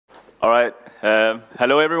All right.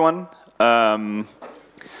 Hello, everyone.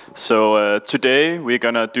 Today we're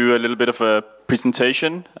going to do a little bit of a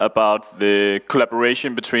presentation about the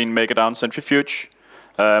collaboration between MakerDAO and Centrifuge.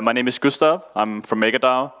 My name is Gustav. I'm from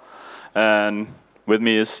MakerDAO. And with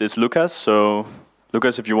me is Lucas. So,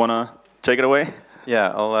 Lucas, if you want to take it away. Yeah,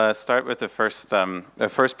 I'll start with the first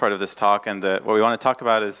part of this talk. And what we want to talk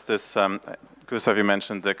about is this, Gustav, you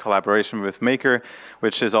mentioned the collaboration with Maker,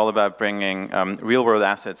 which is all about bringing real-world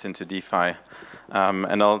assets into DeFi.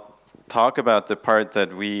 And I'll talk about the part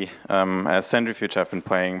that we, as Centrifuge, have been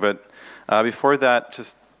playing. But before that,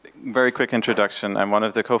 just very quick introduction. I'm one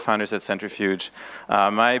of the co-founders at Centrifuge.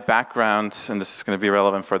 My background, and this is going to be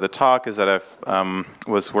relevant for the talk, is that I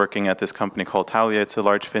was working at this company called Talia. It's a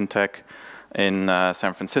large fintech in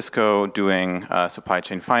San Francisco doing supply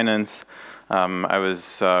chain finance. I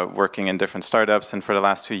was working in different startups, and for the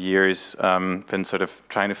last few years, been sort of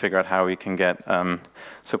trying to figure out how we can get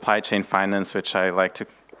supply chain finance, which I like to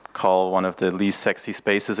call one of the least sexy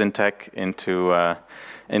spaces in tech, into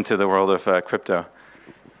the world of crypto.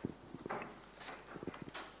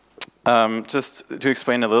 Just to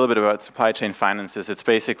explain a little bit about supply chain finances, it's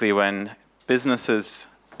basically when businesses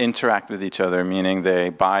interact with each other, meaning they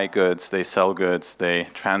buy goods, they sell goods, they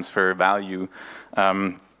transfer value.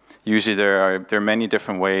 Usually there are many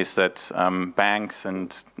different ways that banks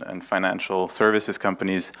and financial services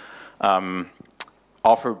companies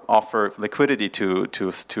offer liquidity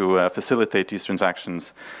to facilitate these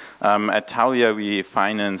transactions. At Talia, we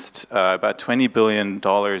financed about $20 billion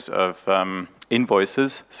of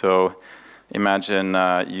invoices. So imagine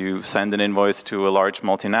you send an invoice to a large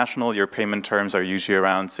multinational. Your payment terms are usually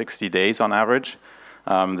around 60 days on average.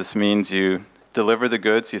 This means you deliver the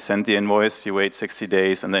goods, you send the invoice, you wait 60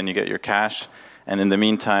 days, and then you get your cash. And in the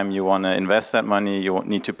meantime, you want to invest that money, you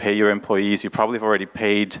need to pay your employees. You probably have already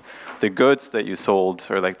paid the goods that you sold,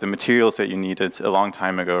 or like the materials that you needed a long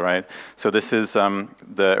time ago, right? So this is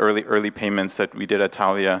the early payments that we did at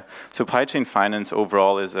Talia. Supply chain finance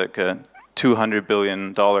overall is like a $200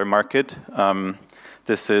 billion market.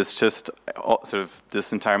 This is just sort of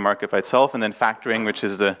this entire market by itself, and then factoring, which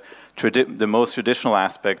is the most traditional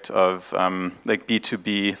aspect of like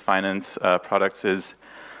B2B finance products, is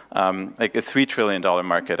like a $3 trillion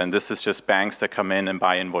market, and this is just banks that come in and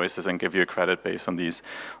buy invoices and give you a credit based on these.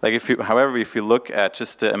 Like however, if you look at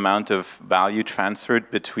just the amount of value transferred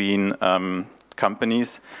between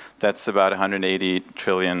companies, that's about 180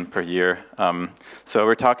 trillion per year. So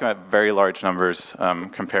we're talking about very large numbers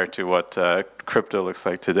compared to what crypto looks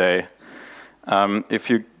like today. If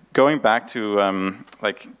you're going back to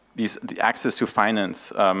like the access to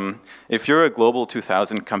finance, if you're a global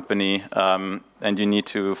 2000 company and you need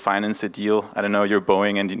to finance a deal, I don't know, you're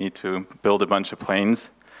Boeing and you need to build a bunch of planes,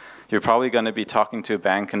 you're probably going to be talking to a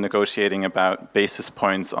bank and negotiating about basis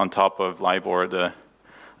points on top of LIBOR, the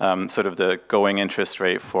sort of the going interest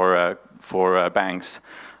rate for banks.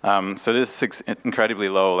 So this is incredibly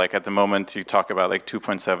low. Like at the moment, you talk about like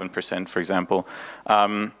 2.7%, for example.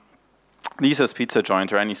 Lisa's Pizza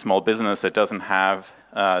Joint, or any small business that doesn't have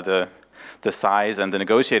the size and the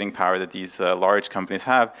negotiating power that these large companies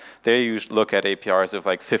have, they usually look at APRs of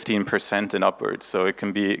like 15% and upwards. So it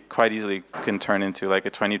can be quite easily can turn into like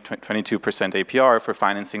a 22% APR for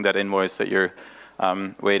financing that invoice that you're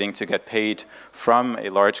waiting to get paid from a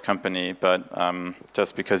large company, but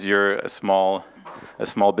just because you're a small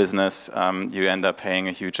business, you end up paying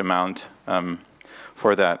a huge amount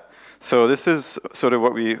for that. So this is sort of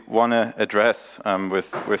what we want to address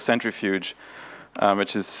with Centrifuge,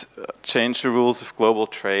 which is change the rules of global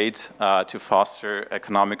trade to foster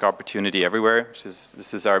economic opportunity everywhere.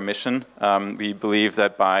 This is our mission. We believe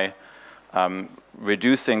that by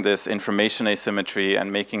reducing this information asymmetry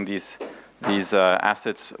and making these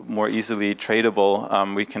assets more easily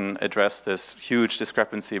tradable, we can address this huge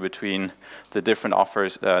discrepancy between the different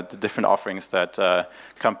offerings that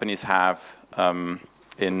companies have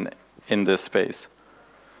in this space.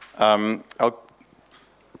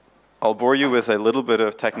 I'll bore you with a little bit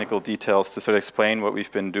of technical details to sort of explain what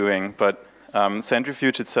we've been doing, but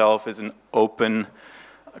Centrifuge itself is an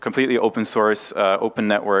completely open source, open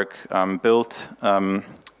network built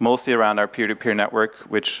mostly around our peer-to-peer network,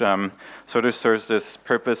 which sort of serves this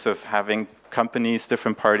purpose of having companies,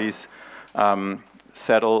 different parties,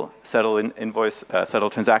 settle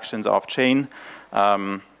transactions off-chain.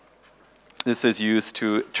 This is used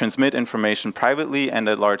to transmit information privately and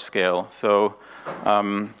at large scale. So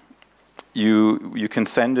you can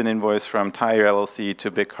send an invoice from Tire LLC to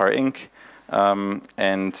Big Car Inc.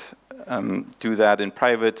 And do that in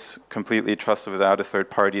private, completely trusted without a third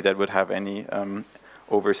party that would have any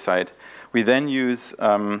oversight. We then use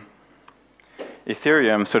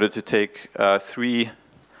Ethereum, sort of to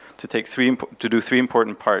do three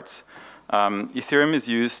important parts. Ethereum is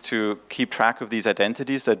used to keep track of these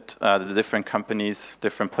identities that the different companies,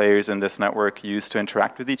 different players in this network use to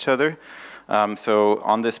interact with each other. So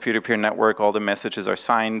on this peer-to-peer network, all the messages are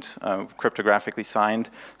signed, cryptographically signed,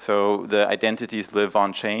 so the identities live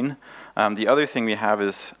on-chain. The other thing we have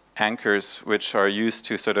is anchors, which are used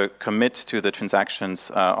to sort of commit to the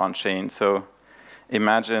transactions on-chain. So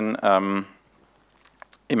imagine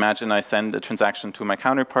I send a transaction to my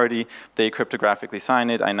counterparty, they cryptographically sign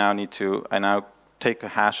it, I now take a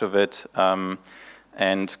hash of it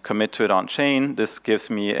and commit to it on chain. This gives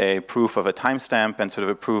me a proof of a timestamp and sort of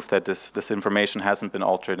a proof that this information hasn't been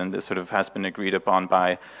altered and this sort of has been agreed upon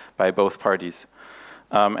by both parties.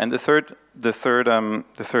 And the third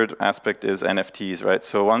aspect is NFTs, right?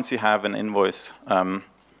 So once you have an invoice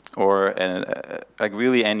or like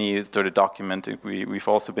really any sort of document. We've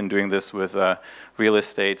also been doing this with real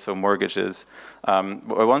estate, so mortgages.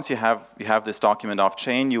 But once you have this document off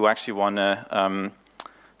chain, you actually want to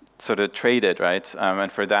sort of trade it, right?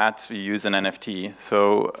 And for that, you use an NFT.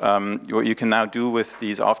 So what you can now do with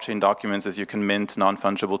these off-chain documents is you can mint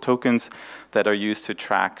non-fungible tokens that are used to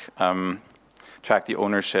track the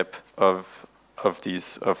ownership of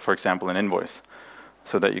these, for example, an invoice,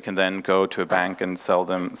 so that you can then go to a bank and sell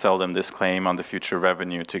them this claim on the future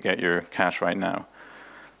revenue to get your cash right now.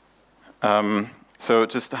 So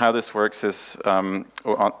just how this works is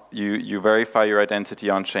you verify your identity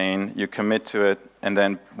on chain, you commit to it, and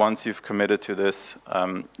then once you've committed to this,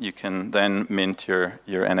 you can then mint your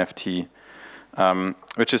NFT,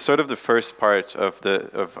 which is sort of the first part of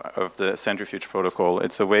the Centrifuge protocol.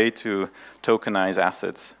 It's a way to tokenize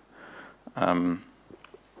assets.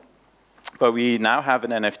 But we now have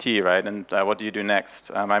an NFT, right? And what do you do next?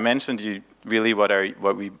 I mentioned really what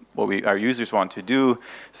our users want to do.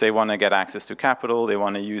 Is they want to get access to capital. They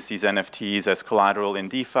want to use these NFTs as collateral in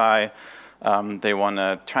DeFi. They want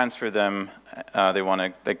to transfer them. They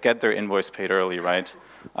want to get their invoice paid early, right?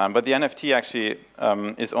 But the NFT actually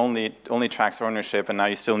is only tracks ownership, and now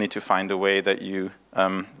you still need to find a way that you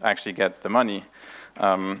actually get the money.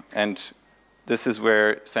 And this is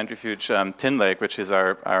where Centrifuge Tinlake, which is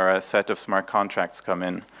our set of smart contracts, come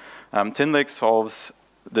in. Tinlake solves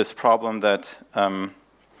this problem that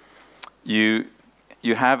you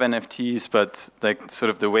have NFTs, but like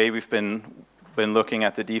sort of the way we've been looking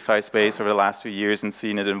at the DeFi space over the last few years and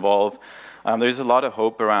seeing it evolve, there's a lot of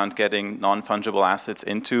hope around getting non-fungible assets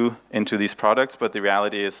into these products, but the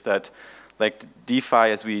reality is that like DeFi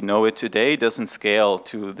as we know it today doesn't scale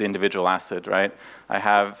to the individual asset, right? I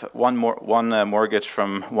have one mortgage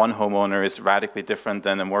from one homeowner is radically different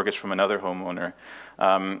than a mortgage from another homeowner.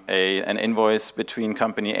 An invoice between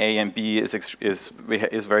company A and B is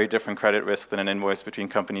very different credit risk than an invoice between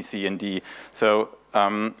company C and D. So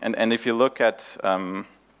and if you look at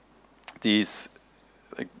these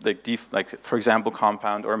like for example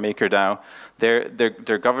Compound or MakerDAO,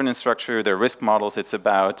 their governance structure, their risk models, it's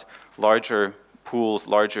about larger pools,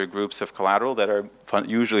 larger groups of collateral that are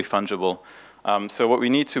usually fungible. So what we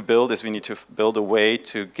need to build is we need to build a way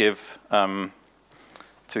to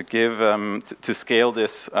scale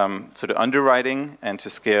this sort of underwriting and to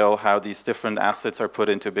scale how these different assets are put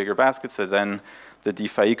into bigger baskets that then the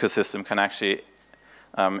DeFi ecosystem can actually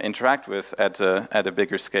interact with at a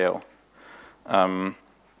bigger scale.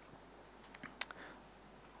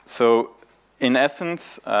 So in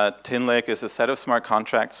essence, Tinlake is a set of smart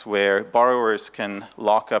contracts where borrowers can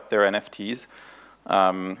lock up their NFTs.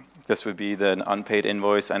 This would be the unpaid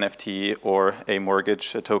invoice NFT or a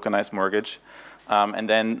mortgage, a tokenized mortgage. And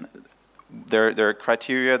then there are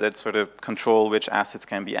criteria that sort of control which assets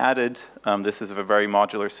can be added. This is a very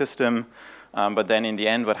modular system. But then in the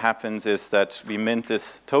end, what happens is that we mint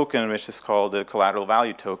this token, which is called the collateral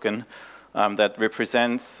value token, that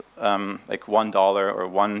represents like $1 or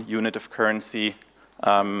 1 unit of currency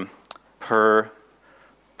per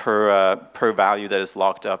value that is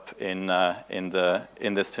locked up in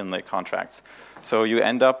this Tinlake contracts. So you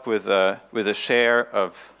end up with a share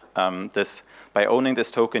of this. By owning this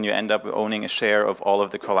token, you end up owning a share of all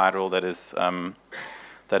of the collateral that is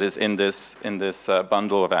in this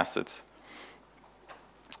bundle of assets.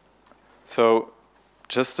 So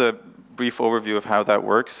just a brief overview of how that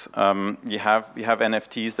works. You have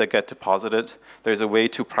NFTs that get deposited. There's a way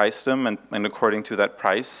to price them, and according to that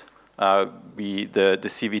price, the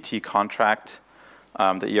CVT contract,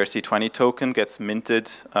 the ERC20 token gets minted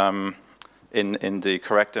in the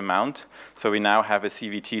correct amount. So we now have a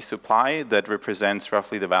CVT supply that represents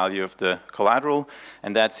roughly the value of the collateral,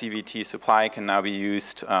 and that CVT supply can now be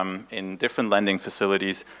used in different lending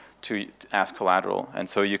facilities as collateral. And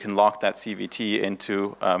so you can lock that CVT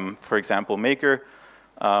into, for example, Maker,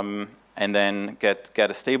 and then get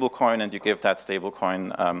a stable coin, and you give that stable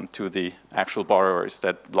coin to the actual borrowers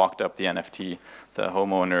that locked up the NFT, the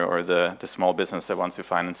homeowner or the small business that wants to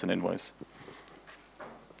finance an invoice.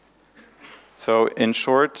 So in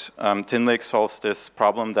short, Tinlake solves this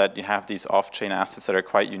problem that you have these off-chain assets that are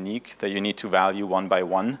quite unique that you need to value one by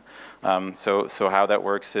one. So how that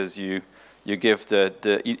works is you give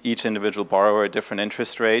each individual borrower a different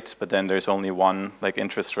interest rate, but then there's only one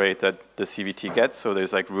interest rate that the CVT gets. So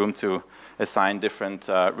there's room to assign different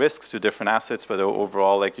risks to different assets, but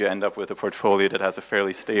overall you end up with a portfolio that has a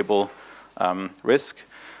fairly stable risk.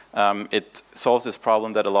 It solves this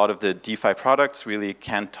problem that a lot of the DeFi products really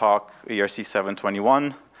can't talk ERC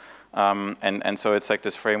 721. And so it's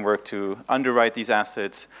this framework to underwrite these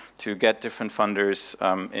assets, to get different funders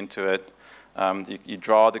into it. You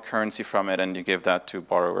draw the currency from it and you give that to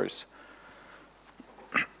borrowers.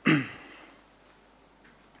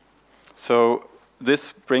 So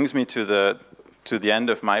this brings me to the end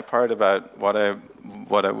of my part about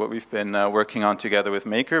what we've been working on together with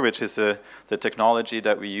Maker, which is the technology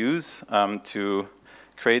that we use to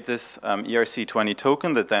create this ERC20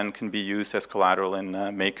 token that then can be used as collateral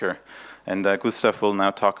in Maker. And Gustav will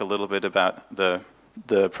now talk a little bit about the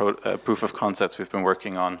proof of concepts we've been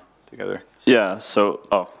working on together. Yeah. So,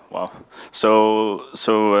 oh wow. So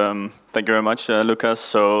thank you very much, Lucas.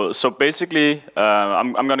 So basically,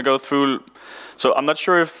 I'm going to go through. So I'm not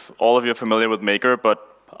sure if all of you are familiar with Maker, but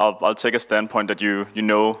I'll take a standpoint that you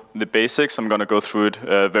know the basics. I'm going to go through it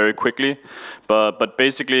very quickly, but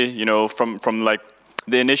basically, from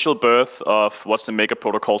the initial birth of what's the Maker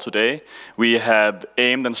protocol today, we have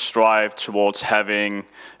aimed and strived towards having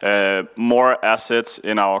more assets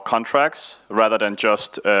in our contracts rather than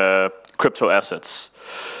just crypto assets.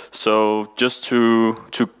 So just to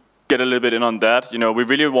get a little bit in on that, we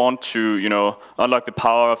really want to, unlock the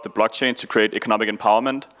power of the blockchain to create economic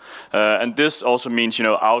empowerment. And this also means,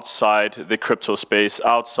 outside the crypto space,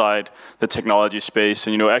 outside the technology space,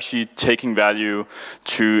 and, actually taking value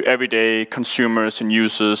to everyday consumers and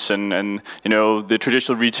users and the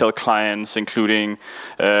traditional retail clients, including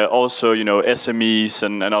also, SMEs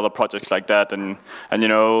and other projects like that. And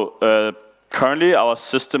currently our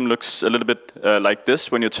system looks a little bit like this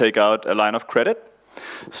when you take out a line of credit.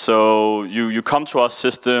 So you come to our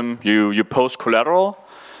system, you post collateral,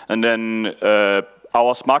 and then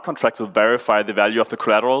our smart contract will verify the value of the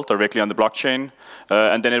collateral directly on the blockchain,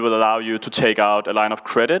 and then it will allow you to take out a line of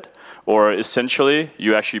credit, or essentially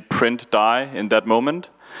you actually print DAI in that moment.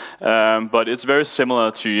 But it's very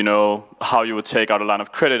similar to how you would take out a line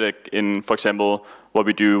of credit in, for example, what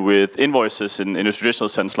we do with invoices in a traditional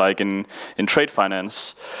sense, like in trade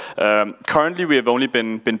finance. Currently, we have only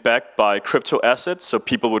been backed by crypto assets, so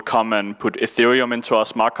people would come and put Ethereum into our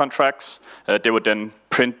smart contracts. They would then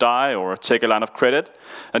print DAI or take a line of credit.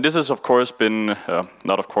 And this has, of course, been,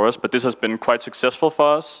 not of course, but this has been quite successful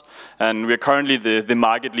for us. And we're currently the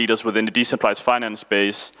market leaders within the decentralized finance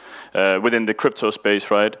space, within the crypto space,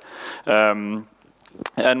 right? And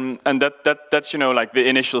that's the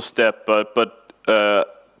initial step, but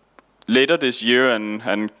later this year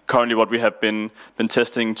and currently what we have been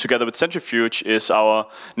testing together with Centrifuge is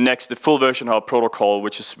the full version of our protocol,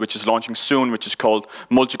 which is launching soon, which is called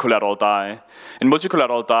multi-collateral DAI. In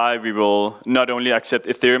multi-collateral DAI, we will not only accept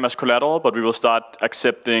Ethereum as collateral, but we will start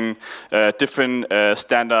accepting different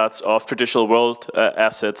standards of traditional world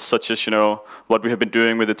assets, such as what we have been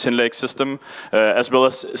doing with the Tinlake system, as well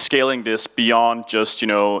as scaling this beyond just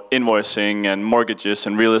invoicing and mortgages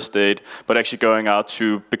and real estate, but actually going out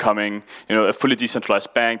to becoming a fully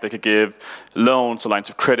decentralized bank that could give loans or lines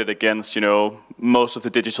of credit against most of the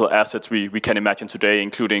digital assets we can imagine today,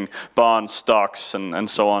 including bonds, stocks, and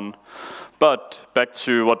so on. But back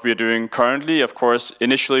to what we are doing currently, of course,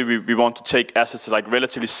 initially we want to take assets that are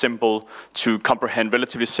relatively simple to comprehend,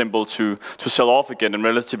 relatively simple to sell off again, and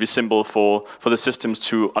relatively simple for the systems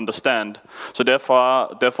to understand. So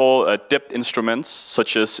therefore debt instruments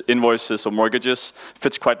such as invoices or mortgages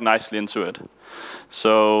fits quite nicely into it.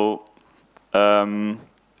 So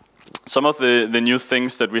some of the new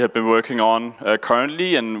things that we have been working on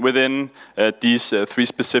currently, and within these three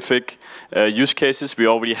specific use cases, we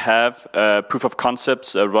already have proof of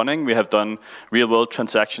concepts running. We have done real-world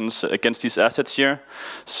transactions against these assets here.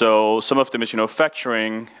 So some of them is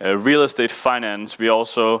factoring, real estate finance. We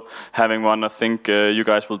also having one. I think you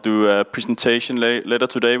guys will do a presentation later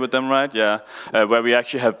today with them, right? Yeah, where we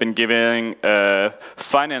actually have been giving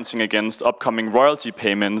financing against upcoming royalty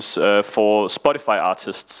payments for Spotify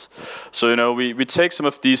artists. So, you know, we take some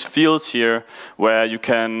of these fields here where you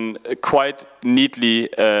can quite neatly,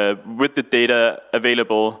 with the data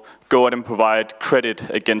available, go ahead and provide credit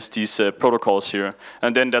against these protocols here.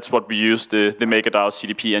 And then that's what we use the MakerDAO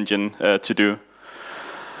CDP engine to do.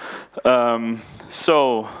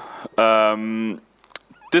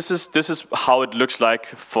 This is how it looks like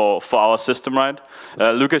for our system, right?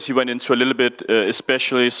 Lucas, he went into a little bit,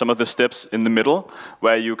 especially some of the steps in the middle,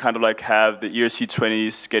 where you kind of like have the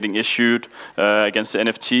ERC20s getting issued against the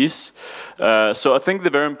NFTs. So I think the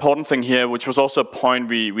very important thing here, which was also a point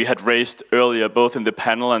we had raised earlier, both in the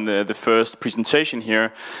panel and the first presentation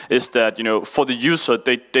here, is that, you know, for the user,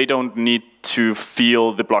 they don't need to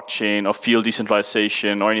feel the blockchain or feel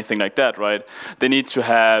decentralization or anything like that, right? They need to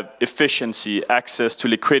have efficiency, access to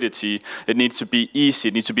liquidity. It needs to be easy.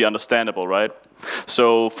 It needs to be understandable, right?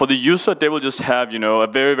 So for the user, they will just have, you know, a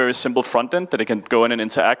very, very simple front end that they can go in and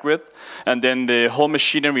interact with. And then the whole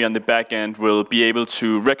machinery on the back end will be able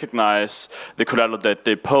to recognize the collateral that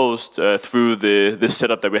they post through the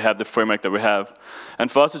setup that we have, the framework that we have. And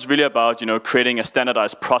for us, it's really about, you know, creating a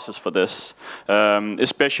standardized process for this,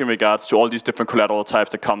 especially in regards to all these different collateral types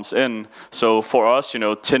that comes in. So for us, you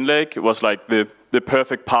know, Tinlake was like the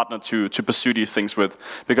perfect partner to pursue these things with,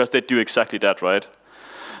 because they do exactly that, right?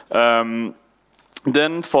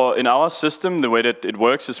 Then in our system, the way that it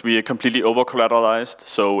works is we are completely over-collateralized.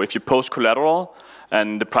 So if you post collateral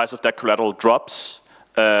and the price of that collateral drops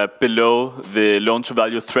below the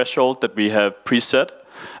loan-to-value threshold that we have preset,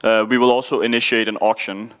 we will also initiate an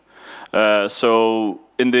auction. So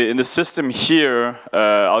in the system here,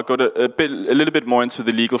 I'll go a little bit more into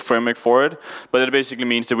the legal framework for it, but it basically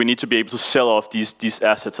means that we need to be able to sell off these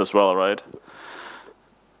assets as well, right?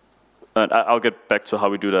 And I'll get back to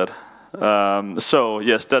how we do that. So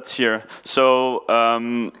yes, that's here. So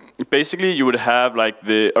basically, you would have like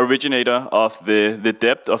the originator of the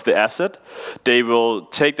debt of the asset. They will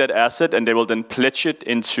take that asset and they will then pledge it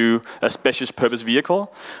into a special purpose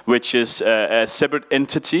vehicle, which is a separate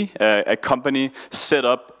entity, a company set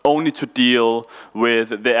up only to deal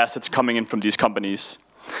with the assets coming in from these companies.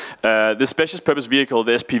 The special purpose vehicle,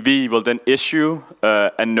 the SPV, will then issue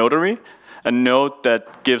a notary, a note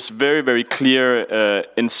that gives very, very clear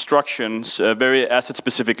instructions, very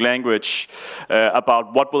asset-specific language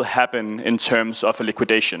about what will happen in terms of a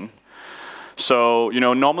liquidation. So, you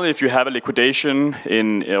know, normally if you have a liquidation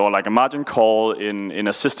or like a margin call in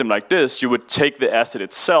a system like this, you would take the asset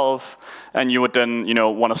itself and you would then, you know,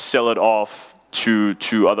 want to sell it off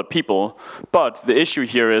to other people. But the issue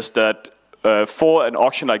here is that for an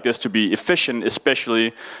auction like this to be efficient,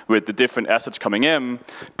 especially with the different assets coming in,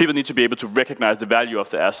 people need to be able to recognize the value of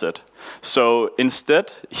the asset. So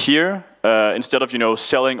instead, here, instead of, you know,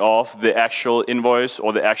 selling off the actual invoice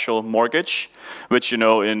or the actual mortgage, which, you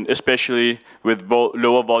know, especially with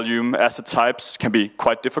lower volume asset types can be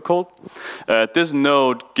quite difficult, this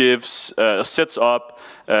node sets up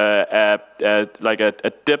like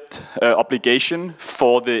a debt obligation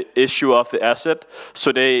for the issue of the asset.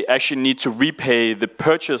 So they actually need to repay the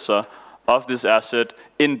purchaser of this asset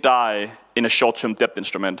in DAI in a short-term debt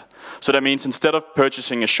instrument. So that means instead of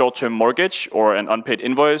purchasing a short-term mortgage or an unpaid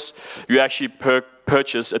invoice, you actually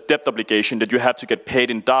purchase a debt obligation that you have to get paid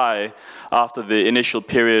in DAI after the initial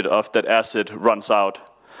period of that asset runs out.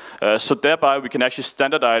 So thereby we can actually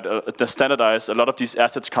standardize a lot of these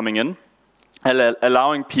assets coming in,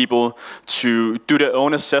 allowing people to do their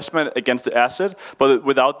own assessment against the asset, but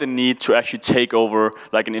without the need to actually take over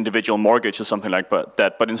like an individual mortgage or something like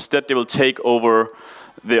that. But instead they will take over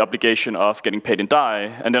the obligation of getting paid in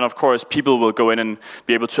DAI. And then, of course, people will go in and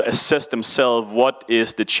be able to assess themselves what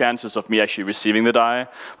is the chances of me actually receiving the DAI,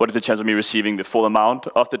 what is the chance of me receiving the full amount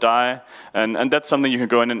of the DAI. And that's something you can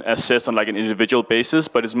go in and assess on like an individual basis,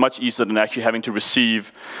 but it's much easier than actually having to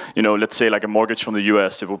receive, you know, let's say like a mortgage from the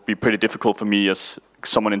US. It would be pretty difficult for me as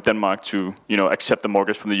someone in Denmark to, you know, accept a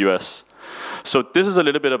mortgage from the US. So this is a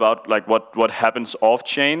little bit about like what happens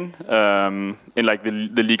off-chain in like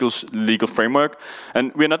the legal framework.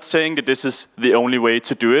 And we're not saying that this is the only way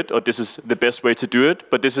to do it or this is the best way to do it,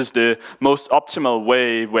 but this is the most optimal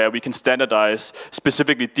way where we can standardize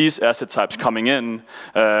specifically these asset types coming in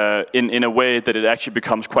a way that it actually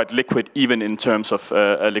becomes quite liquid even in terms of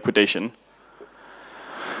liquidation.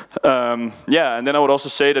 Yeah, and then I would also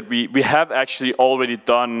say that we have actually already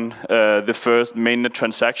done the first mainnet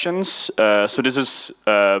transactions. So this is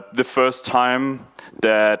the first time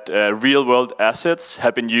that real-world assets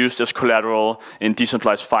have been used as collateral in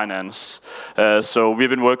decentralized finance. So we've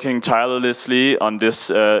been working tirelessly on this,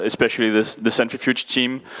 especially the Centrifuge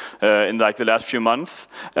team, in like the last few months.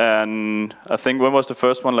 And I think when was the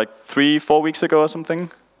first one? Like 3-4 weeks ago or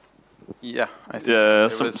something? Yeah, I think Yeah,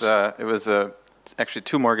 so. It was actually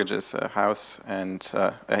 2 mortgages, a house and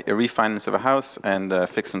a refinance of a house and a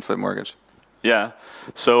fix and flip mortgage. Yeah,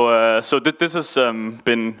 so this has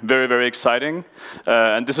been very, very exciting,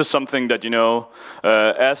 and this is something that, you know,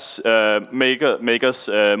 as Maker's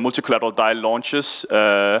multi-collateral DAI launches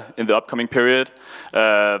in the upcoming period,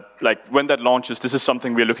 like when that launches, this is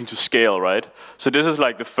something we're looking to scale, right? So this is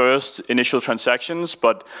like the first initial transactions,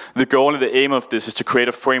 but the goal and the aim of this is to create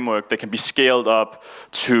a framework that can be scaled up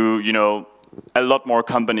to, you know, a lot more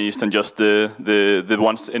companies than just the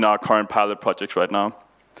ones in our current pilot projects right now.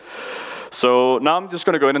 So now I'm just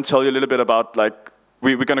going to go in and tell you a little bit about, like,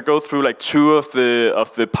 we're going to go through like 2 of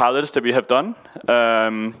the pilots that we have done.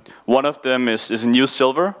 One of them is a new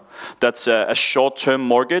silver. That's a short-term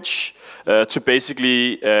mortgage to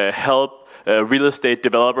basically help real estate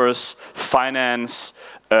developers finance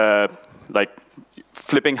like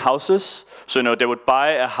flipping houses. So, you know, they would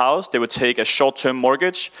buy a house, they would take a short-term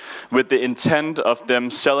mortgage with the intent of them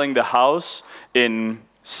selling the house in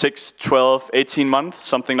 6, 12, 18 months,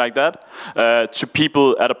 something like that, to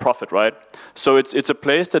people at a profit, right? So it's a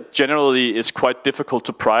place that generally is quite difficult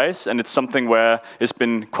to price, and it's something where it's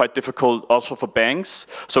been quite difficult also for banks.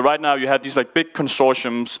 So right now you have these like big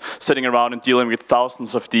consortiums sitting around and dealing with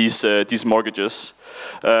thousands of these mortgages.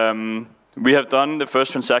 We have done the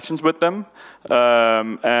first transactions with them,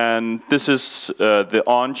 and this is the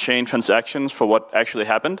on-chain transactions for what actually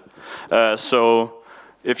happened. So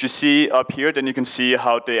if you see up here, then you can see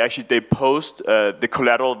how they post the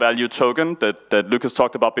collateral value token that Lucas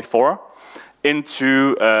talked about before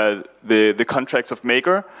into the contracts of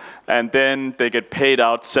Maker, and then they get paid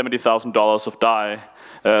out $70,000 of DAI.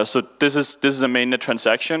 So this is a mainnet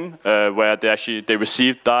transaction where they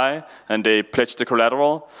received DAI and they pledged the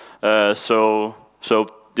collateral. So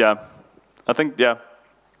yeah, I think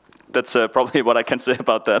that's probably what I can say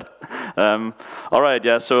about that. All right,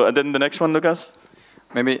 yeah. So and then the next one, Lucas.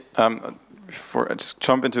 Maybe before I just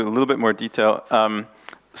jump into a little bit more detail.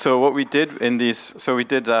 So what we did in these,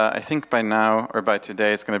 I think by now or by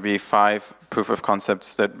today, it's going to be 5 proof of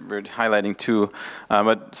concepts that we're highlighting 2.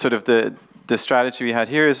 But sort of the strategy we had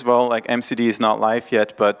here is, well, like MCD is not live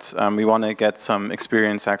yet, but we want to get some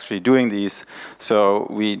experience actually doing these. So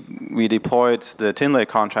we deployed the Tinlake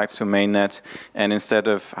contracts to mainnet, and instead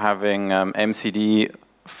of having MCD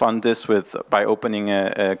fund this by opening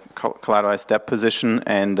a collateralized debt position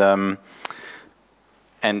and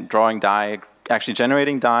drawing DAI, actually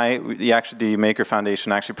generating DAI, the Maker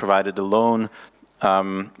Foundation actually provided a loan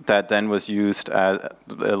that then was used as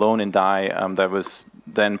a loan in DAI that was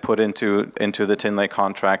then put into the Tinlake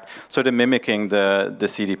contract, sort of mimicking the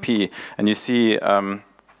CDP. And you see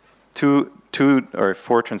 2 or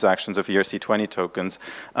 4 transactions of ERC20 tokens.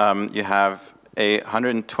 You have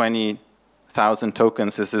 120,000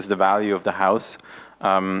 tokens. This is the value of the house.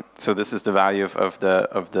 So this is the value of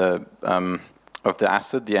the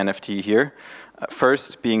asset, the NFT here.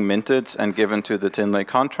 First being minted and given to the Tinlake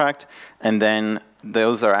contract, and then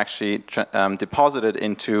those are actually deposited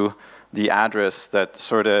into the address that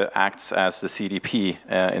sort of acts as the CDP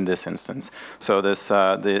in this instance. So this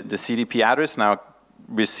the CDP address now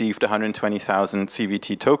received 120,000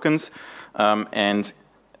 CVT tokens, and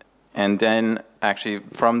then actually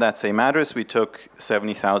from that same address we took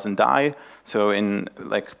 70,000 DAI. So in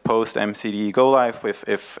like post MCD go live,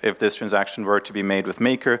 if this transaction were to be made with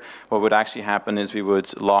Maker, what would actually happen is we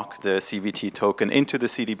would lock the CVT token into the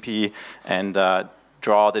CDP and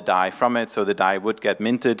draw the DAI from it. So the DAI would get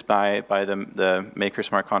minted by the Maker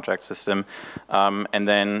smart contract system, and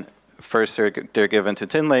then first they're given to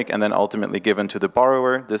Tinlake and then ultimately given to the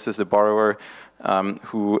borrower. This is the borrower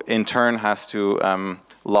who in turn has to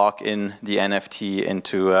lock in the NFT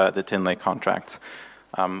into the Tinlake contracts.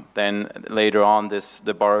 Then later on,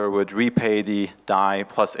 the borrower would repay the DAI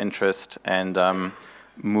plus interest and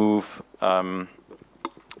move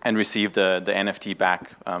and receive the NFT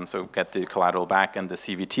back, so get the collateral back, and the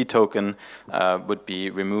CVT token would be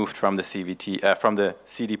removed from the CDP,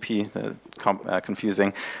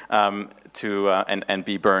 confusing, and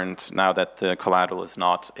be burned now that the collateral is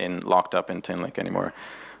not locked up in Tinlake anymore.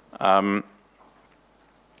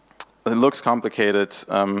 It looks complicated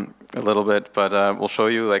a little bit, but we'll show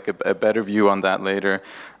you like a better view on that later.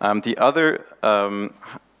 The other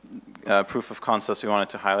proof of concept we wanted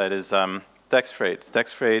to highlight is DexFreight.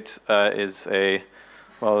 DexFreight is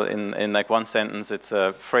in like one sentence, it's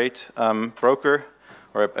a freight broker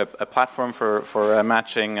or a platform for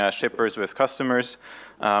matching shippers with customers.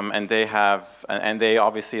 And they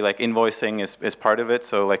obviously, like, invoicing is part of it.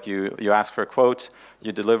 So like you ask for a quote,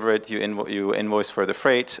 you deliver it, you invoice for the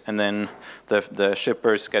freight, and then the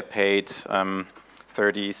shippers get paid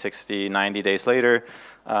 30, 60, 90 days later.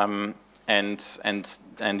 And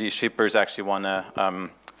these shippers actually want to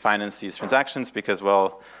finance these transactions because,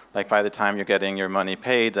 well, like by the time you're getting your money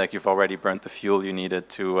paid, like you've already burnt the fuel you needed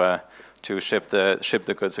to ship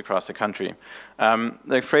the goods across the country.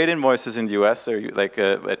 Like freight invoices in the US, they're like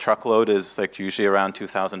a truckload is like usually around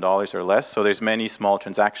 $2,000 or less. So there's many small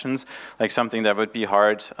transactions, like something that would be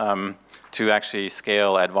hard to actually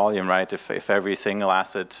scale at volume, right? If every single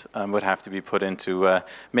asset would have to be put into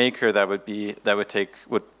Maker, that would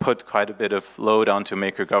put quite a bit of load onto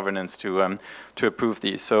Maker governance to approve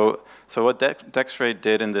these. So what DexFreight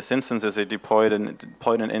did in this instance is they deployed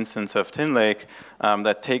an instance of Tinlake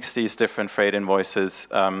that takes these different freight invoices,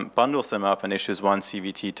 bundles them up, and issues one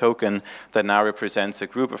CVT token that now represents a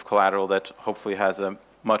group of collateral that hopefully has a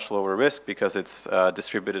much lower risk because it's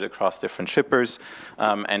distributed across different shippers,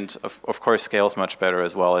 and of course scales much better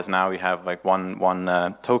as well, as now we have like one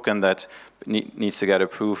token that needs to get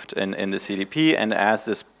approved in the CDP, and as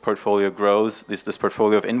this portfolio grows, this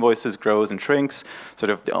portfolio of invoices grows and shrinks,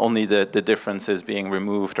 sort of only the difference is being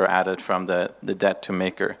removed or added from the debt to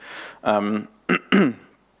Maker.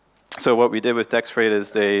 So what we did with DexFreight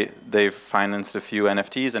is they've financed a few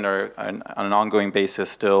NFTs and are on an ongoing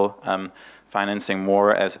basis still financing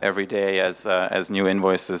more every day as new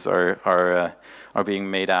invoices are being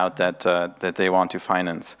made out that they want to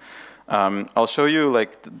finance. I'll show you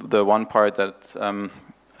like the one part that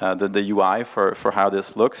the UI for how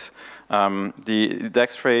this looks. The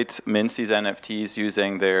DexFreight mints these NFTs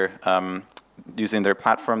using their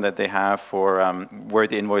platform that they have for where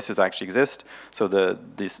the invoices actually exist. So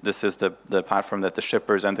this is the platform that the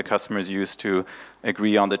shippers and the customers use to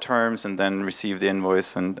agree on the terms and then receive the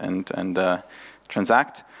invoice and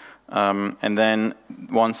transact. And then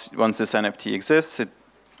once this NFT exists,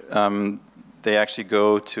 they actually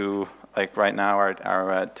go to, like right now, our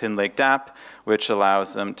Tinlake dApp, which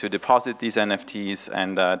allows them to deposit these NFTs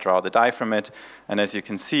and draw the DAI from it. And as you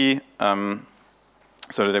can see,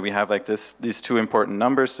 so that we have like these two important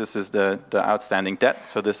numbers. This is the outstanding debt.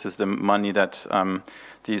 So this is the money that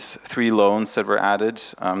these three loans that were added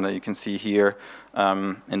that you can see here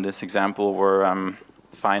in this example were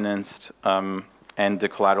financed, and the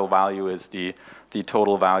collateral value is the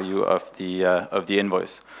total value of the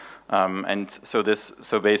invoice. And so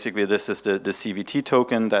basically this is the CVT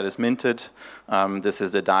token that is minted. This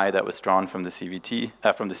is the DAI that was drawn from the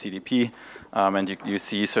CDP. And you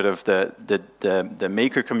see sort of the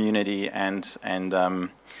Maker community and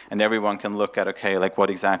everyone can look at, okay, like what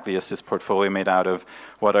exactly is this portfolio made out of?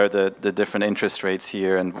 What are the different interest rates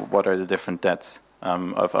here, and what are the different debts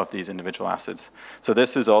of these individual assets? So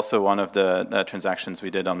this is also one of the transactions we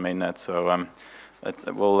did on mainnet. So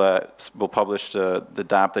we'll publish the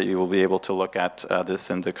dApp that you will be able to look at this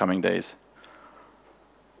in the coming days.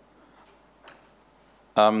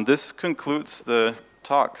 This concludes the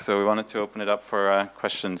talk, so we wanted to open it up for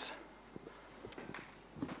questions.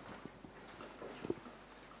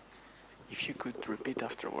 If you could repeat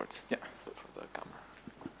afterwards. Yeah. For the camera.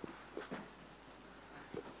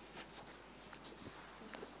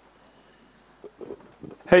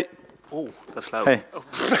 Hey. Oh, that's loud. Hey.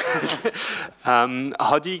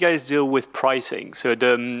 How do you guys deal with pricing? So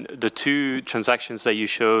the two transactions that you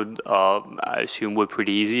showed, I assume, were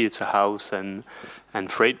pretty easy. It's a house and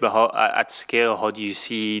freight. But at scale, how do you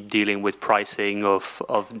see dealing with pricing of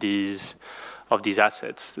these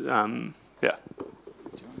assets? Yeah.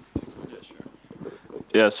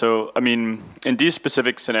 Yeah, so I mean, in these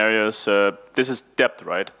specific scenarios, this is debt,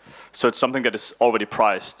 right? So it's something that is already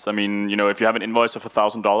priced. I mean, you know, if you have an invoice of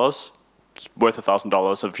 $1,000, it's worth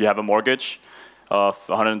 $1,000. If you have a mortgage of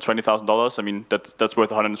 $120,000, I mean, that's worth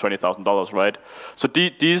 $120,000, right? So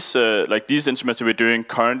these instruments that we're doing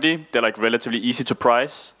currently, they're like relatively easy to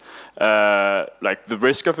price. Like the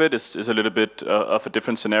risk of it is a little bit of a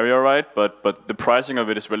different scenario, right? But the pricing of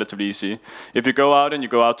it is relatively easy. If you go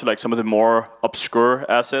out to like some of the more obscure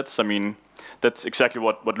assets, I mean, that's exactly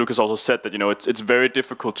what Lucas also said, that, you know, it's very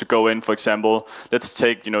difficult to go in, for example, let's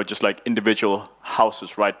take, you know, just like individual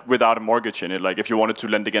houses, right, without a mortgage in it. Like if you wanted to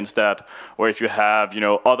lend against that, or if you have, you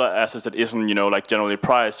know, other assets that isn't, you know, like generally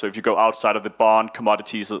priced. So if you go outside of the bond,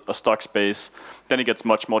 commodities, or stock space, then it gets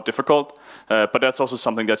much more difficult. But that's also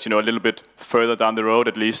something that's, you know, a little bit further down the road,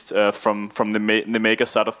 at least from the Maker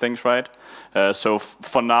side of things, right? So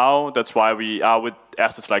for now, that's why we are with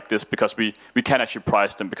assets like this, because we can actually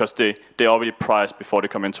price them, because they already priced before they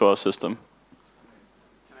come into our system.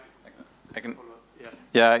 I can.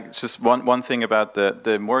 Yeah, just one thing about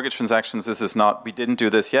the mortgage transactions. This is not, we didn't do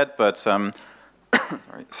this yet, but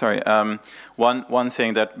sorry. One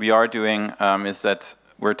thing that we are doing is that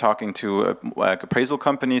we're talking to like appraisal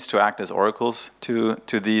companies to act as oracles to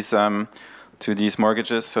these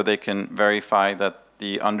mortgages, so they can verify that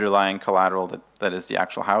the underlying collateral that is the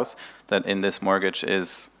actual house that in this mortgage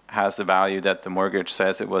has the value that the mortgage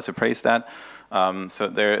says it was appraised at. So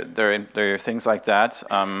there are things like that.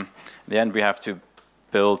 In the end, we have to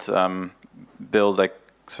build like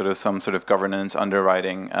some sort of governance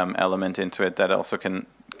underwriting element into it that also can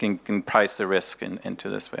price the risk into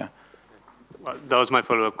this. Yeah. Well, that was my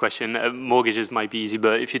follow-up question. Mortgages might be easy,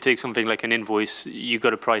 but if you take something like an invoice, you've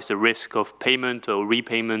got to price the risk of payment or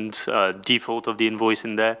repayment, default of the invoice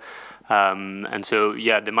in there. And so,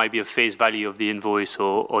 yeah, there might be a face value of the invoice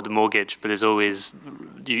or the mortgage, but there's always,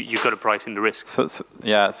 you've got to price in the risk.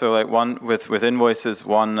 So like with invoices,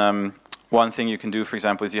 one thing you can do, for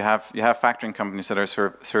example, is you have factoring companies that are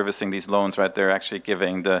servicing these loans, right? They're actually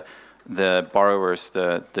giving the borrowers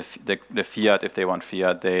the fiat if they want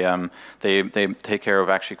fiat. They take care of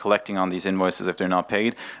actually collecting on these invoices if they're not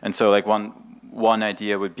paid. And so like one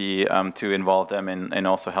idea would be to involve them in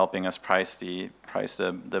also helping us price the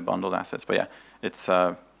bundled assets. But yeah, it's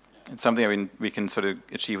something we can sort of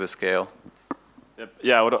achieve with scale.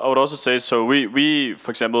 Yeah, I would also say, so we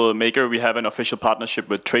for example, Maker, we have an official partnership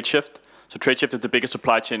with TradeShift. So TradeShift is the biggest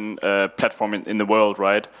supply chain platform in the world,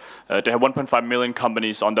 right? They have 1.5 million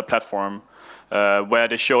companies on the platform where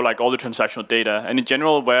they show like all the transactional data. And in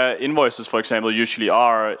general, where invoices, for example, usually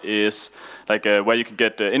are is like where you can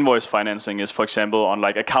get invoice financing is, for example, on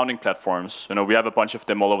like accounting platforms. You know, we have a bunch of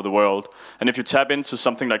them all over the world. And if you tap into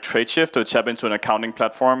something like TradeShift or tap into an accounting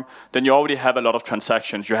platform, then you already have a lot of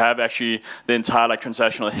transactions. You have actually the entire like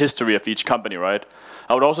transactional history of each company, right?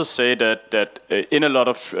 I would also say that in a lot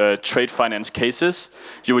of trade finance cases,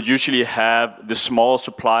 you would usually have the small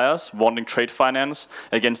suppliers wanting trade finance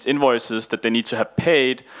against invoices that they need to have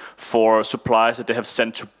paid for supplies that they have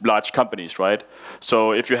sent to large companies, right?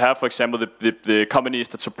 So if you have, for example, the companies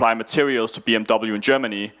that supply materials to BMW in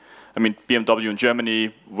Germany, I mean, BMW in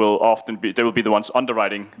Germany will often be, they will be the ones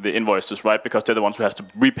underwriting the invoices, right? Because they're the ones who has to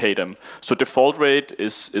repay them. So default rate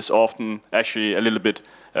is often actually a little bit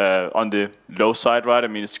on the low side, right? I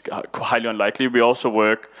mean, it's highly unlikely. We also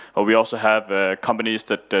have companies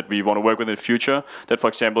that we want to work with in the future that, for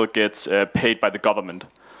example, gets paid by the government.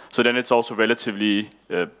 So then it's also relatively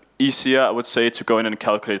easier, I would say, to go in and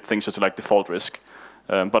calculate things such as like default risk.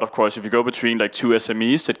 But of course, if you go between like two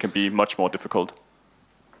SMEs, it can be much more difficult.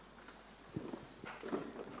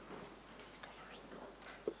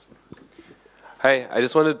 Hey, I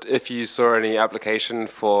just wondered if you saw any application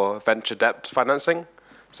for venture debt financing.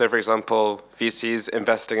 So, for example, VCs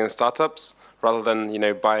investing in startups, rather than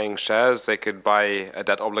buying shares, they could buy a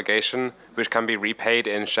debt obligation, which can be repaid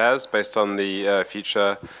in shares based on the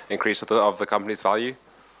future increase of the company's value.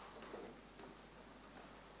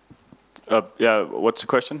 Yeah, what's the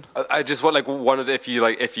question? I just wondered if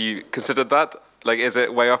you considered that. Like, is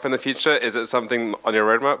it way off in the future? Is it something on your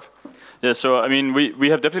roadmap? Yeah, so I mean, we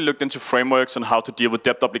have definitely looked into frameworks on how to deal with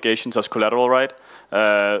debt obligations as collateral, right?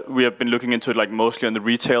 We have been looking into it like mostly on the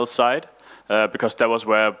retail side, because that was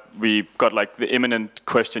where we got like the imminent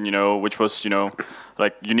question, which was,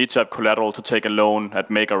 like you need to have collateral to take a loan at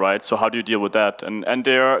Maker, right? So how do you deal with that? And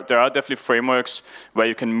there are definitely frameworks where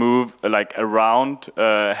you can move like around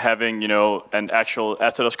having, an actual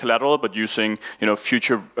asset as collateral, but using,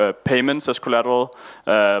 future payments as collateral.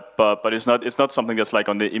 But it's not something that's like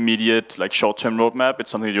on the immediate, like short-term roadmap. It's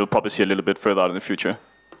something you'll probably see a little bit further out in the future.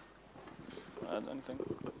 Anything?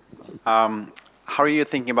 How are you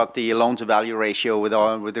thinking about the loan-to-value ratio with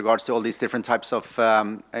regards to all these different types of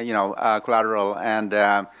collateral?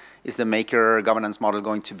 And is the Maker governance model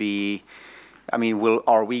going to be? I mean,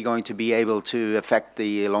 are we going to be able to affect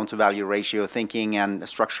the loan-to-value ratio thinking and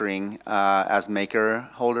structuring as Maker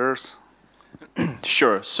holders?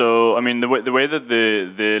 Sure. So, I mean, the way that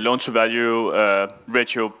the loan-to-value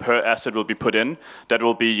ratio per asset will be put in, that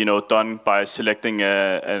will be, done by selecting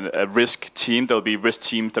a risk team. There will be risk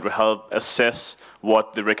teams that will help assess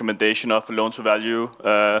what the recommendation of a loan-to-value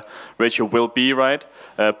ratio will be, right?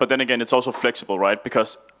 But then again, it's also flexible, right?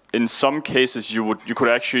 Because in some cases, you could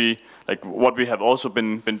actually, like what we have also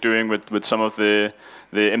been doing with some of the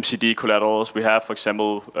MCD collaterals we have, for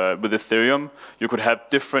example, with Ethereum, you could have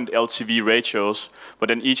different LTV ratios, but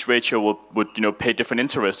then each ratio would pay different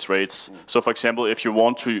interest rates. So, for example, if you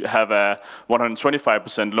want to have a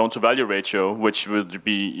 125% loan-to-value ratio, which would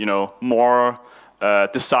be more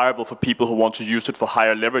desirable for people who want to use it for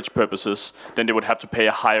higher leverage purposes, then they would have to pay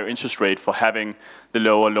a higher interest rate for having the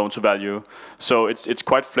lower loan to value. So it's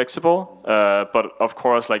quite flexible, but of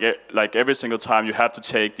course, like every single time you have to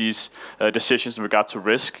take these decisions in regard to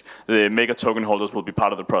risk, the Maker token holders will be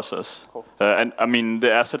part of the process. Cool. And I mean,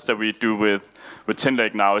 the assets that we do with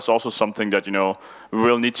Tinlake now is also something that we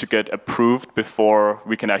will need to get approved before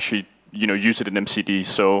we can actually use it in MCD.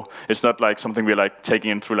 So it's not like something we're like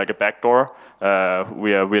taking in through like a back door.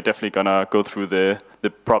 We're definitely gonna go through the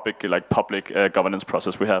public governance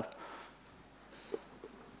process we have.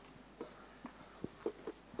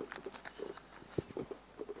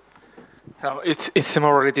 It's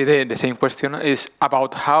more related. The same question is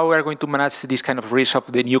about how we are going to manage this kind of risk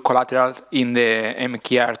of the new collateral in the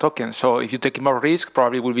MKR token. So if you take more risk,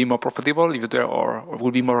 probably will be more profitable, or will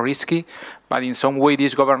be more risky. But in some way,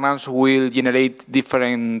 this governance will generate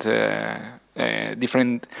different in the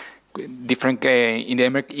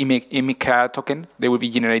MKR token. They will be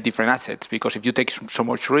generate different assets, because if you take so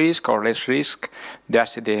much risk or less risk,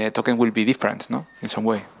 the token will be different, no? In some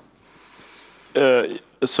way.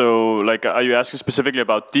 So, like, are you asking specifically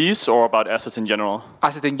about these or about assets in general?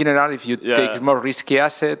 Assets in general. If you take more risky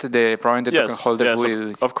asset, the token holders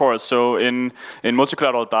will. Of course. So in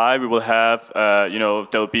multi-collateral DAI, we will have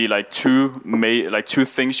there will be like two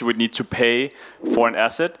things you would need to pay for an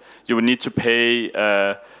asset. You would need to pay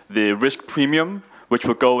the risk premium, which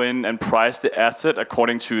will go in and price the asset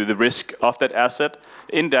according to the risk of that asset.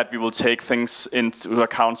 In that, we will take things into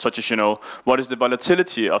account, such as, what is the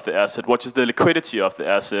volatility of the asset? What is the liquidity of the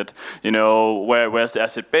asset? Where's the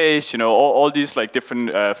asset base? All these like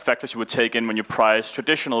different factors you would take in when you price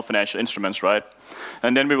traditional financial instruments, right?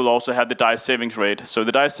 And then we will also have the DAI savings rate. So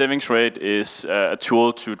the DAI savings rate is a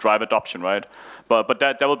tool to drive adoption, right? But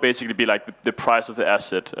that will basically be like the price of the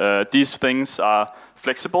asset. These things are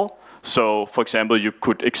flexible. So, for example, you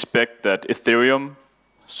could expect that Ethereum,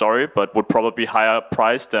 but would probably be higher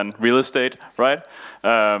priced than real estate, right?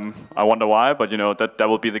 I wonder why, but that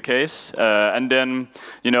will be the case. And then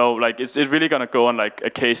it's really gonna go on like a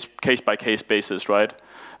case by case basis, right?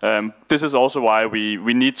 This is also why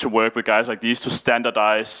we need to work with guys like these to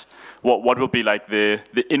standardize what will be like the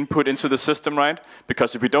input into the system, right?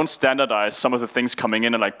 Because if we don't standardize some of the things coming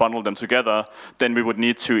in and like bundle them together, then we would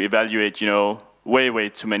need to evaluate way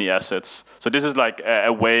too many assets. So this is like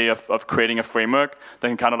a way of creating a framework that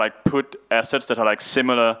can kind of like put assets that are like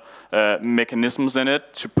similar mechanisms in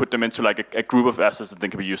it to put them into like a group of assets that then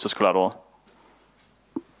can be used as collateral.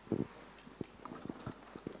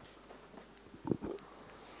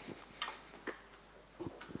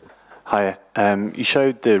 Hi. You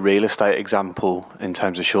showed the real estate example in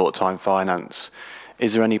terms of short-time finance.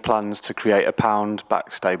 Is there any plans to create a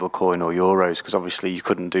pound-backed stablecoin or euros? Because obviously you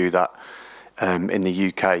couldn't do that in the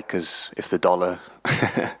UK, because if the dollar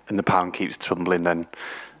and the pound keeps tumbling, then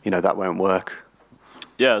that won't work.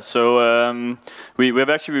 Yeah, so we've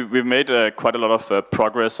made quite a lot of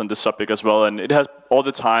progress on this subject as well, and it has all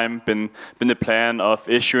the time been the plan of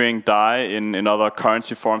issuing DAI in other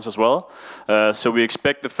currency forms as well. So we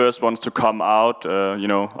expect the first ones to come out.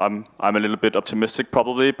 I'm a little bit optimistic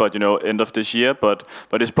probably, but end of this year. But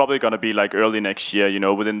it's probably going to be like early next year.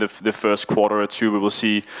 Within the first quarter or two, we will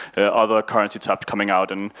see other currency types coming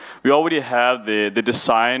out, and we already have the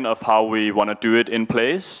design of how we want to do it in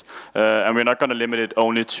place, and we're not going to limit it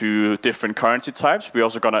only to different currency types. We're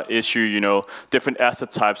also going to issue different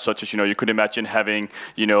asset types, such as you could imagine having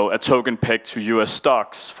a token pegged to US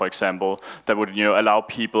stocks, for example, that would allow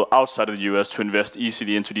people outside of the US to invest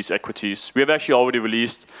easily into these equities. We have actually already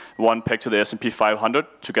released one pegged to the S&P 500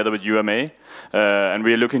 together with UMA, and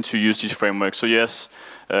we are looking to use these frameworks. So yes,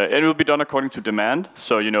 it will be done according to demand.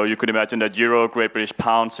 So you could imagine that Euro, Great British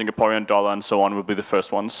Pound, Singaporean dollar, and so on will be the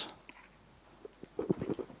first ones.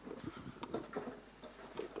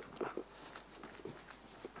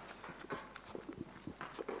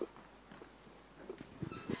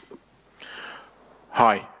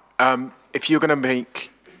 Hi. If you're going to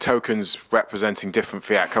make tokens representing different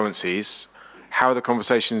fiat currencies, how are the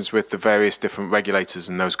conversations with the various different regulators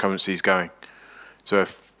in those currencies going? So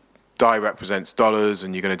if DAI represents dollars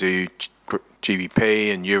and you're going to do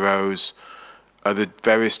GBP and euros, are the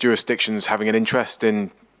various jurisdictions having an interest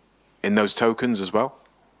in those tokens as well?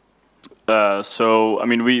 So, I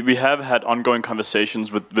mean, we have had ongoing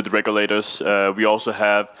conversations with regulators. We also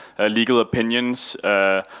have legal opinions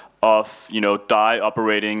of DAI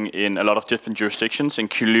operating in a lot of different jurisdictions,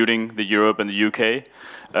 including the Europe and the UK.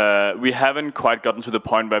 We haven't quite gotten to the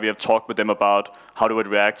point where we have talked with them about how they would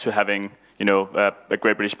react to having a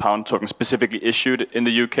Great British Pound token specifically issued in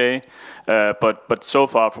the UK. But so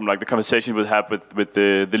far, from like the conversations we've had with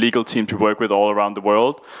the legal teams we work with all around the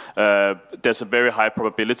world, there's a very high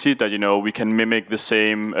probability that we can mimic the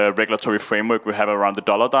same regulatory framework we have around the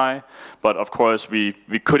dollar DAI. But of course, we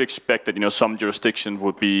could expect that some jurisdictions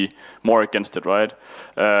would be more against it, right?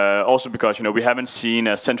 Also because we haven't seen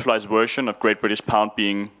a centralized version of Great British Pound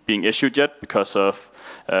being issued yet because of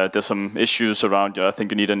there's some issues around. I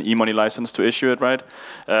think you need an e-money license to issue it, right?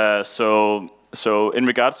 So in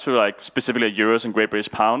regards to like specifically euros and Great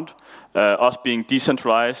British Pound, us being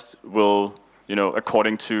decentralized will,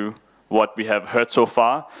 according to what we have heard so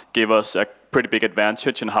far, give us a pretty big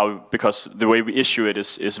advantage in because the way we issue it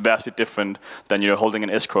is vastly different than holding an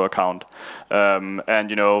escrow account.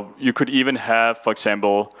 And you could even have, for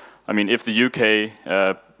example, I mean, if the UK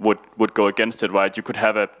would go against it, right? You could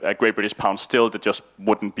have a Great British Pound still that just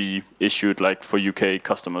wouldn't be issued like for UK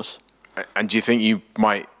customers. And do you think you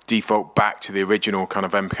might default back to the original kind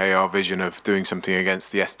of MKR vision of doing something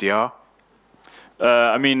against the SDR?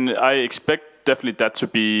 I mean, I expect definitely that to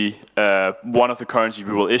be one of the currencies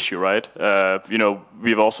we will issue, right?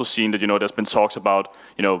 We've also seen that there's been talks about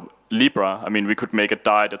Libra. I mean, we could make a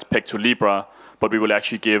DAI that's pegged to Libra, but we will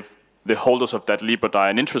actually give the holders of that Libra DAI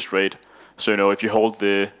an interest rate. So if you hold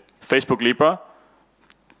the Facebook Libra,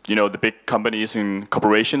 the big companies and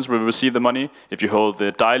corporations will receive the money. If you hold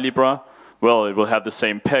the DAI Libra, well, it will have the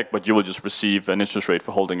same peg, but you will just receive an interest rate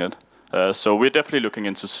for holding it. So we're definitely looking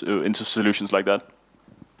into solutions like that.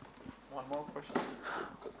 One more question.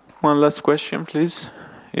 One last question, please,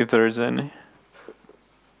 if there is any.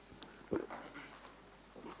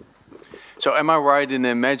 So am I right in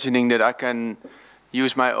imagining that I can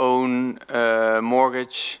use my own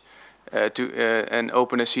mortgage and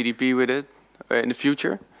open a CDP with it in the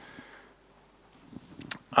future?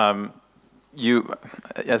 You,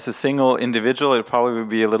 as a single individual, it probably would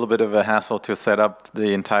be a little bit of a hassle to set up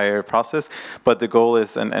the entire process. But the goal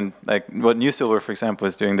is, and like what New Silver, for example,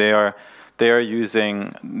 is doing, they're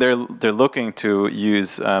looking to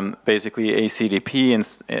use basically a CDP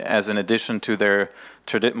as an addition to their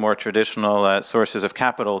more traditional sources of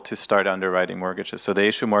capital to start underwriting mortgages. So they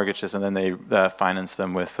issue mortgages and then they finance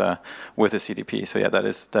them with a CDP. So yeah, that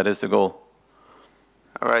is the goal.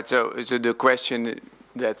 All right. So the question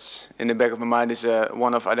that's in the back of my mind is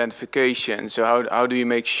one of identification. So how do you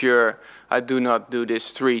make sure I do not do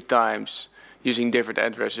this 3 times using different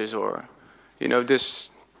addresses or this?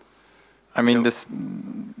 I mean, this,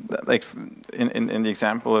 like in the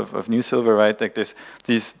example of New Silver, right? Like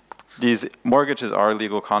these mortgages are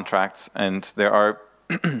legal contracts, and there are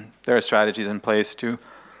strategies in place to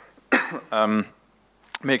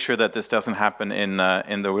make sure that this doesn't happen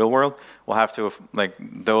in the real world. We'll have to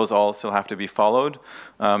those all still have to be followed,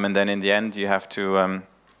 and then in the end you have to.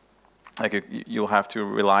 You'll have to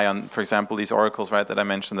rely on, for example, these oracles, right, that I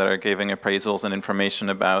mentioned, that are giving appraisals and information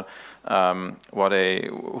about what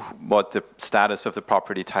the status of the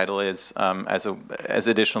property title is as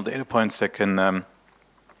additional data points that can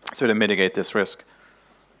sort of mitigate this risk.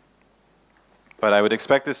 But I would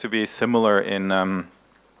expect this to be similar in a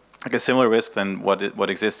similar risk than what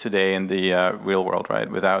exists today in the real world, right?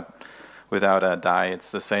 Without a DAI,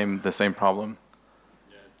 it's the same problem.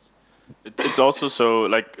 It's also so,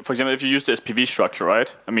 like, for example, if you use the SPV structure,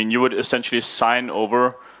 right? I mean, you would essentially sign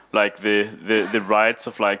over like the rights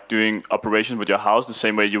of like doing operations with your house the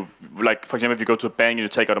same way you, like, for example, if you go to a bank and you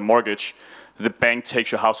take out a mortgage, the bank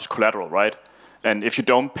takes your house as collateral, right? And if you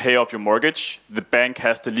don't pay off your mortgage, the bank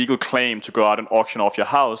has the legal claim to go out and auction off your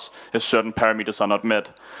house if certain parameters are not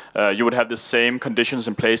met. You would have the same conditions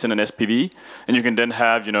in place in an SPV, and you can then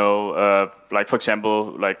have, like, for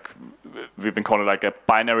example, like we've been calling like a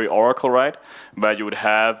binary oracle, right? Where you would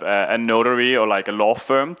have a notary or like a law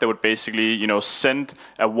firm that would basically, send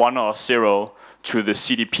a 1 or 0 to the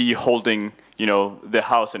CDP holding, the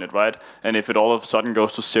house in it, right? And if it all of a sudden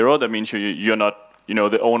goes to 0, that means you're not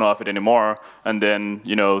the owner of it anymore, and then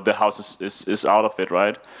the house is out of it,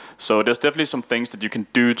 right? So there's definitely some things that you can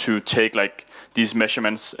do to take like these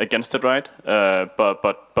measurements against it, right?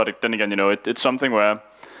 But then again, it's something where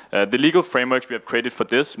the legal frameworks we have created for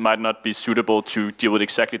this might not be suitable to deal with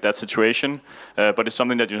exactly that situation, but it's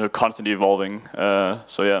something that constantly evolving.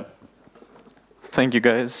 So yeah. Thank you,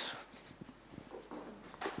 guys.